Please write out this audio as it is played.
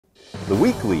The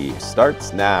Weekly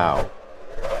starts now.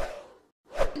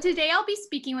 Today I'll be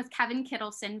speaking with Kevin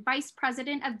Kittilsen, Vice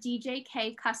President of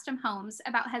DJK Custom Homes,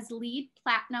 about his LEED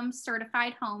Platinum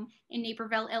certified home in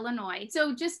Naperville, Illinois.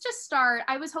 So just to start,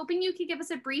 I was hoping you could give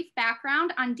us a brief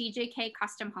background on DJK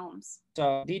Custom Homes.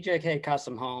 So DJK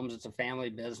Custom Homes, it's a family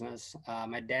business.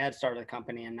 My dad started the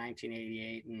company in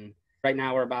 1988, and right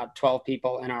now we're about 12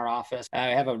 people in our office. I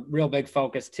have a real big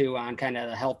focus too on kind of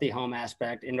the healthy home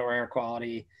aspect, indoor air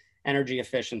quality, energy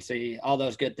efficiency, all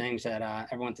those good things that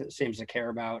everyone seems to care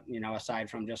about, aside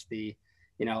from just the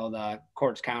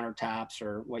quartz countertops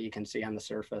or what you can see on the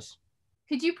surface.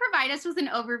 Could you provide us with an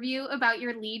overview about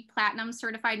your LEED Platinum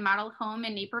certified model home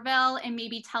in Naperville and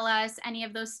maybe tell us any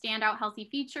of those standout healthy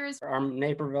features? Our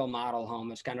Naperville model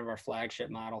home is kind of our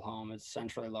flagship model home. It's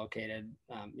centrally located,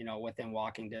 within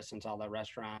walking distance, all the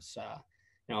restaurants,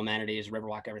 amenities,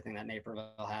 Riverwalk, everything that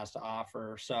Naperville has to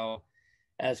offer. So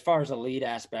as far as the LEED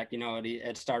aspect,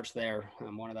 it starts there.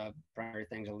 One of the primary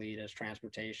things of LEED is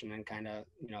transportation and kind of,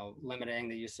 limiting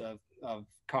the use of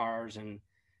cars and,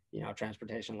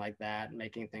 transportation like that,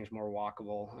 making things more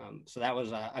walkable. So that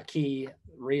was a key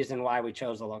reason why we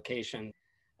chose the location.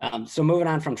 So moving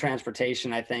on from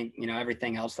transportation, I think,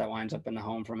 everything else that winds up in the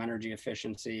home, from energy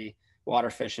efficiency, water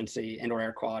efficiency, indoor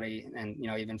air quality, and,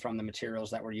 even from the materials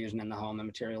that we're using in the home, the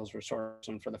materials we're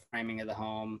sourcing for the framing of the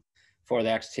home, for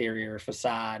the exterior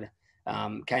facade,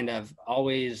 kind of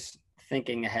always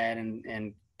thinking ahead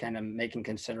and kind of making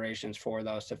considerations for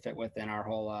those to fit within our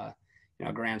whole,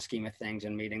 grand scheme of things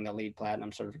and meeting the LEED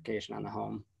Platinum certification on the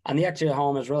home. On the exterior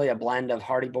home is really a blend of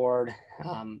hardy board,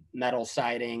 metal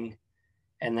siding,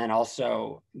 and then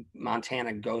also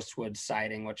Montana ghostwood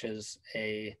siding, which is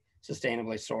a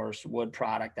sustainably sourced wood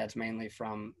product that's mainly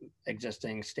from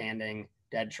existing standing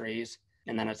dead trees.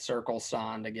 And then it's circle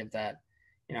sawn to give that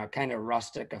kind of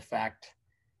rustic effect.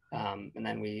 And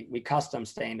then we custom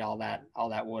stained all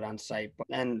that wood on site. But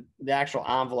then the actual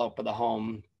envelope of the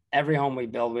home, every home we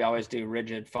build, we always do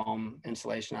rigid foam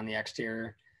insulation on the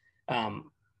exterior.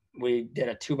 We did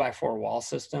a 2x4 wall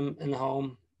system in the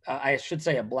home. I should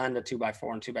say a blend of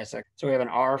 2x4 and 2x6. So we have an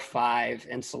R5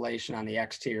 insulation on the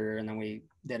exterior, and then we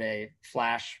did a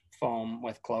flash foam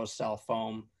with closed cell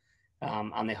foam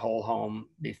on the whole home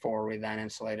before we then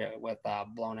insulated it with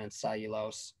blown in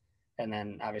cellulose, and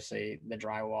then obviously the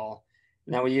drywall.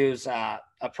 And then we use a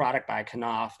product by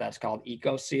Knauf that's called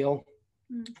Eco Seal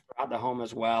throughout the home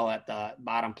as well, at the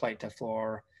bottom plate to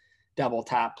floor, double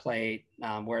top plate,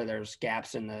 where there's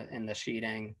gaps in the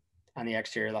sheeting on the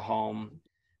exterior of the home.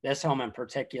 This home in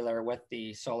particular, with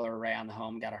the solar array on the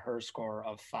home, got a HERS score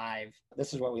of 5.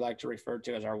 This is what we like to refer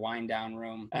to as our wine down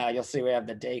room. You'll see we have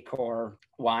the decor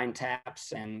wine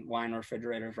taps and wine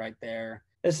refrigerators right there.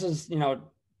 This is,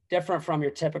 different from your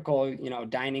typical,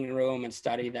 dining room and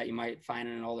study that you might find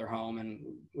in an older home. And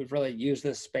we've really used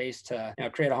this space to,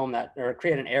 create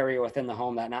an area within the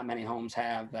home that not many homes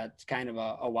have. That's kind of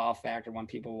a wow factor when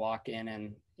people walk in.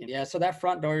 And yeah, so that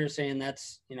front door you're seeing,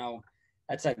 that's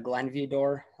a Glenview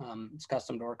door. It's a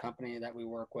custom door company that we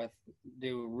work with,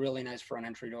 do really nice front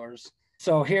entry doors.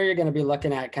 So here you're going to be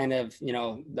looking at kind of,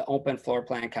 the open floor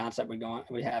plan concept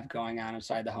we have going on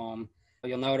inside the home.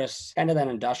 You'll notice kind of that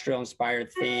industrial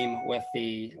inspired theme with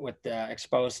the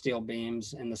exposed steel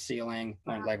beams in the ceiling.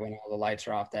 Like when all the lights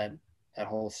are off, that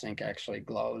whole sink actually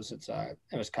glows.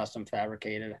 It was custom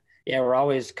fabricated. Yeah, we're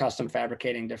always custom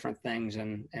fabricating different things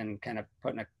and kind of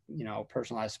putting a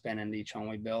personalized spin into each home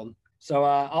we build. So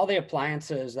all the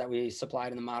appliances that we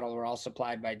supplied in the model were all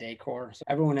supplied by Decor. So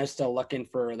everyone is still looking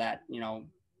for that,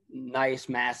 nice,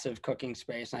 massive cooking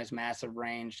space, nice, massive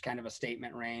range, kind of a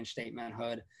statement range, statement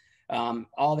hood.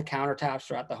 All the countertops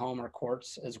throughout the home are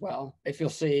quartz as well. If you'll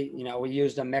see, we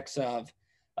used a mix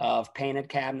of painted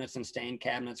cabinets and stained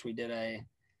cabinets. We did a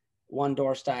one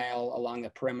door style along the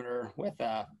perimeter with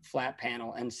a flat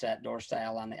panel inset door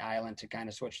style on the island to kind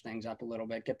of switch things up a little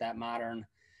bit, get that modern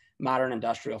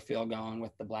industrial feel going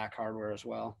with the black hardware as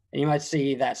well. And you might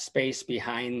see that space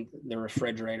behind the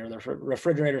refrigerator. The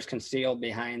refrigerator is concealed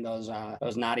behind those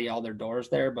knotty alder doors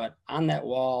there, but on that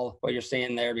wall, what you're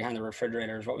seeing there behind the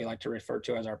refrigerator is what we like to refer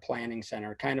to as our planning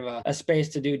center, kind of a space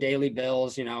to do daily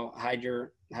bills,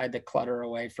 hide the clutter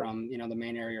away from, the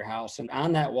main area of your house. And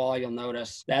on that wall, you'll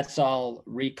notice that's all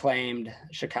reclaimed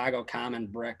Chicago common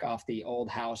brick off the old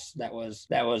house that was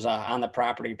on the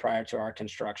property prior to our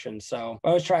construction. So I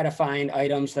always try to find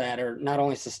items that are not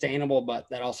only sustainable, but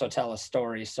that also tell a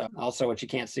story. So also what you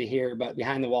can't see here, but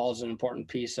behind the wall is an important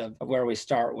piece of where we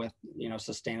start with,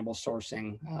 sustainable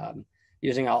sourcing,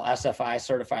 using all SFI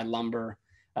certified lumber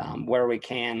where we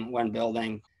can when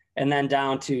building. And then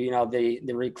down to,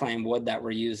 the reclaimed wood that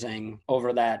we're using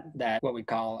over that what we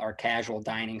call our casual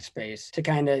dining space to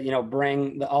kind of,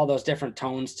 bring all those different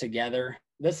tones together.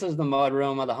 This is the mud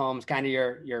room of the homes, kind of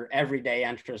your everyday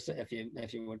entrance, if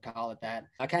you would call it that.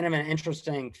 Kind of an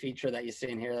interesting feature that you see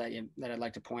in here that I'd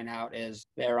like to point out is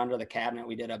there under the cabinet,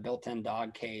 we did a built-in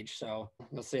dog cage. So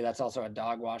you'll see that's also a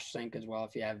dog wash sink as well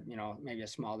if you have, maybe a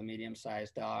small to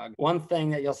medium-sized dog. One thing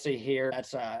that you'll see here,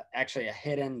 that's actually a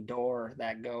hidden door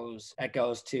that goes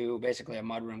to basically a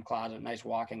mudroom closet, nice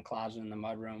walk-in closet in the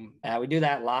mudroom. We do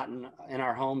that a lot in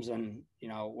our homes, and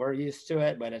we're used to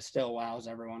it, but it still wows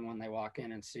everyone when they walk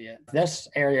in and see it. This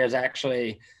area is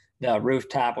actually the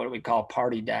rooftop, what we call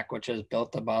party deck, which is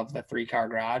built above the 3-car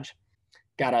garage.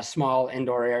 Got a small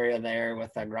indoor area there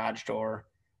with a garage door,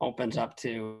 opens up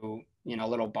to, a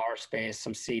little bar space,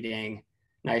 some seating,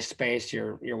 nice space.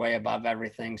 You're way above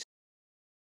everything.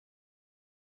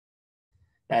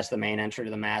 That's the main entry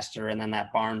to the master. And then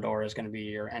that barn door is going to be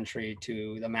your entry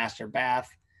to the master bath.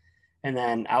 And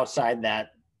then outside that,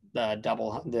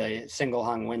 the single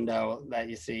hung window that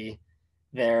you see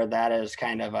there, that is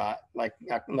kind of like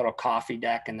a little coffee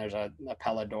deck, and there's a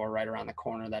Pella door right around the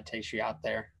corner that takes you out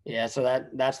there. Yeah, so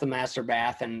that's the master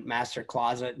bath and master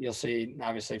closet. You'll see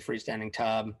obviously freestanding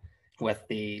tub with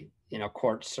the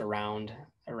quartz around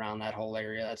that whole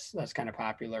area. That's kind of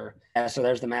popular. Yeah, so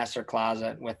there's the master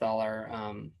closet with all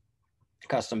our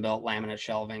custom built laminate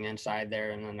shelving inside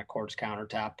there, and then the quartz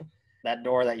countertop. That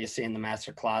door that you see in the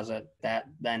master closet, that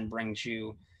then brings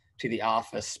you to the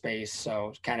office space. So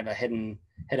it's kind of a hidden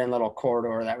little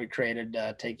corridor that we created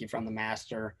to take you from the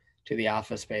master to the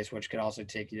office space, which could also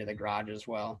take you to the garage as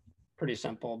well. Pretty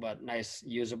simple, but nice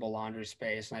usable laundry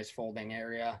space, nice folding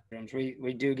area.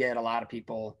 We do get a lot of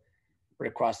people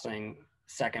requesting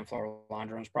second floor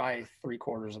laundry rooms, probably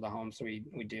 3/4 of the home. So we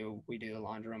do the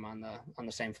laundry room on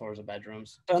the same floor as the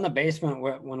bedrooms. So in the basement,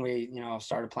 when we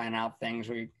started planning out things,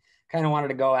 we kind of wanted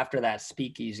to go after that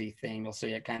speakeasy theme. You'll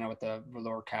see it kind of with the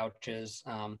velour couches,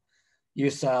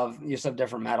 use of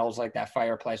different metals like that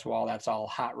fireplace wall. That's all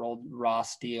hot rolled raw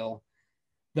steel.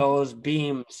 Those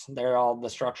beams, they're all the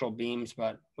structural beams,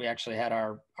 but we actually had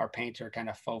our painter kind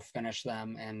of faux finish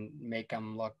them and make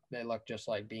them look just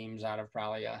like beams out of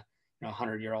probably a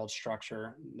 100-year-old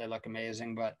structure. They look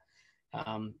amazing. But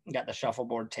got the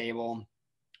shuffleboard table,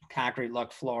 concrete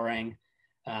look flooring,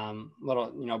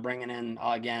 little bringing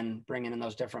in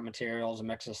those different materials, a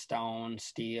mix of stone,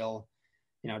 steel,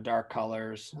 dark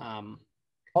colors.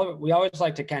 We always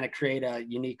like to kind of create a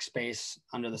unique space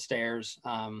under the stairs.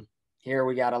 Here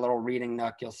we got a little reading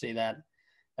nook. You'll see that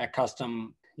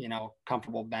custom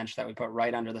comfortable bench that we put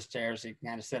right under the stairs, so you can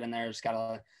kind of sit in there. It's got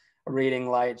a reading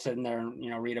light, sit in there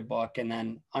and read a book. And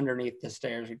then underneath the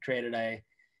stairs we created a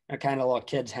kind of little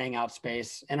kids hangout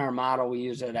space. In our model we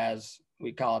use it as,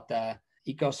 we call it the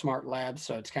Eco Smart Lab.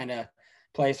 So it's kind of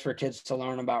place for kids to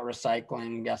learn about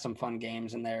recycling. Got some fun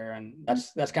games in there, and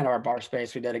that's kind of our bar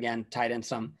space. We did, again, tied in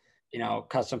some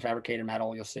custom fabricated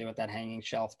metal. You'll see with that hanging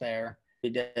shelf there. We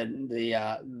did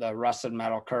the rusted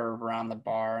metal curve around the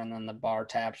bar, and then the bar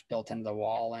taps built into the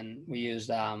wall, and we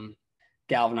used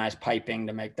galvanized piping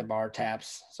to make the bar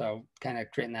taps, so kind of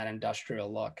creating that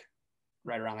industrial look.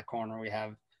 Right around the corner we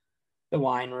have the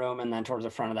wine room, and then towards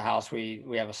the front of the house we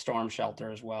have a storm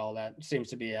shelter as well. That seems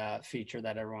to be a feature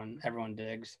that everyone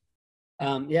digs.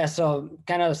 So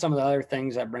kind of some of the other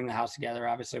things that bring the house together.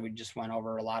 Obviously we just went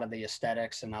over a lot of the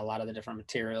aesthetics and a lot of the different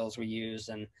materials we use,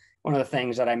 and one of the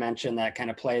things that I mentioned that kind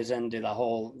of plays into the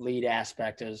whole LEED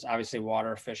aspect is obviously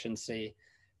water efficiency.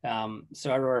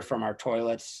 So everywhere from our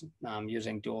toilets,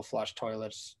 using dual flush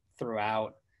toilets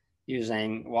throughout,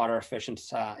 using water efficient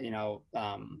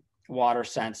water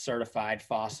sense certified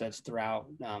faucets throughout,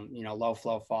 low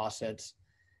flow faucets,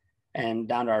 and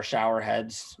down to our shower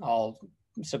heads, all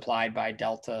supplied by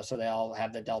Delta. So they all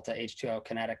have the Delta H2O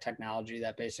kinetic technology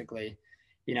that basically,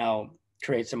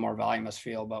 creates a more voluminous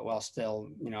feel, but while still,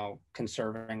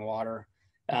 conserving water.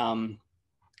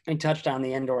 We touched on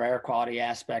the indoor air quality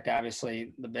aspect.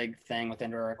 Obviously the big thing with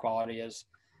indoor air quality is,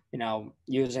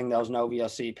 using those no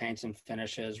VOC paints and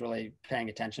finishes, really paying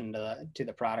attention to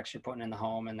the products you're putting in the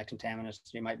home and the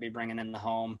contaminants you might be bringing in the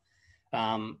home,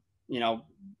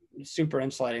 super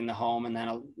insulating the home,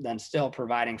 and then still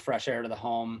providing fresh air to the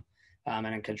home, and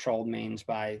in controlled means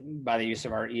by the use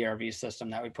of our ERV system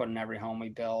that we put in every home we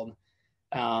build.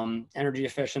 Energy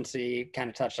efficiency, kind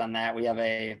of touched on that. We have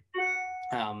a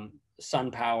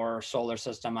sun power solar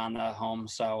system on the home,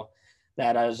 so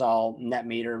that is all net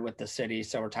metered with the city,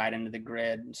 so we're tied into the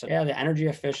grid. So yeah, the energy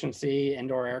efficiency,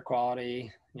 indoor air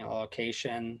quality,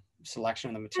 location, selection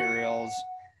of the materials,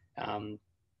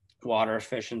 water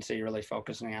efficiency, really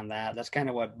focusing on that. That's kind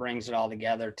of what brings it all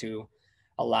together to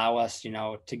allow us,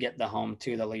 to get the home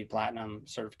to the LEED Platinum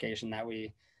certification that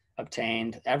we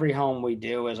obtained. Every home we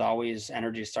do is always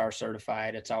Energy Star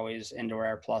certified. It's always Indoor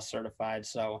Air Plus certified.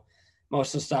 So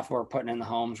most of the stuff we're putting in the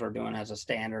homes, we're doing as a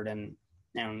standard, and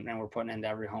we're putting into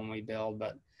every home we build.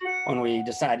 But when we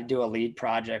decide to do a LEED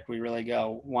project, we really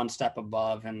go one step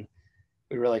above, and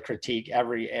we really critique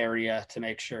every area to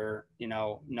make sure,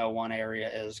 no one area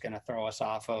is going to throw us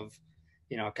off of,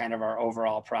 kind of our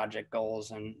overall project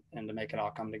goals, and to make it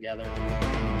all come together.